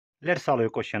Let's solve a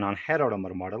question on harrod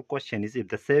model. Question is, if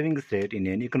the savings rate in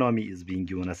an economy is being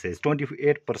given as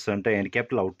 28% and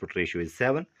capital output ratio is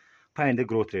 7, find the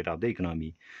growth rate of the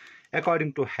economy.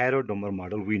 According to harrod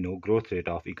model, we know growth rate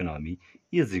of economy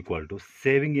is equal to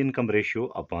saving income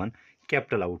ratio upon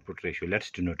capital output ratio.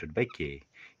 Let's denote it by K.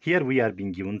 Here we are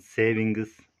being given savings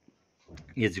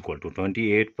is equal to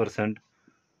 28%.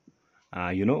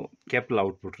 Capital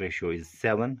output ratio is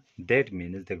 7. That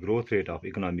means the growth rate of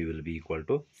economy will be equal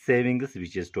to savings,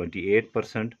 which is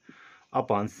 28%,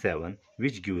 upon 7,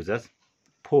 which gives us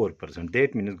 4%.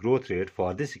 That means growth rate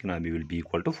for this economy will be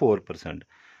equal to 4%.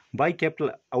 By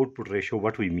capital output ratio,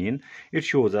 what we mean, it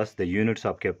shows us the units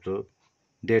of capital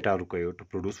that are required to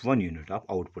produce 1 unit of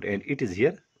output, and it is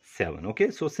here 7.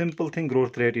 Okay, so simple thing,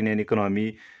 growth rate in an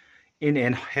economy, in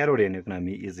an harrod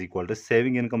economy, is equal to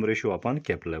saving income ratio upon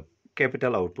capital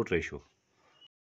output ratio.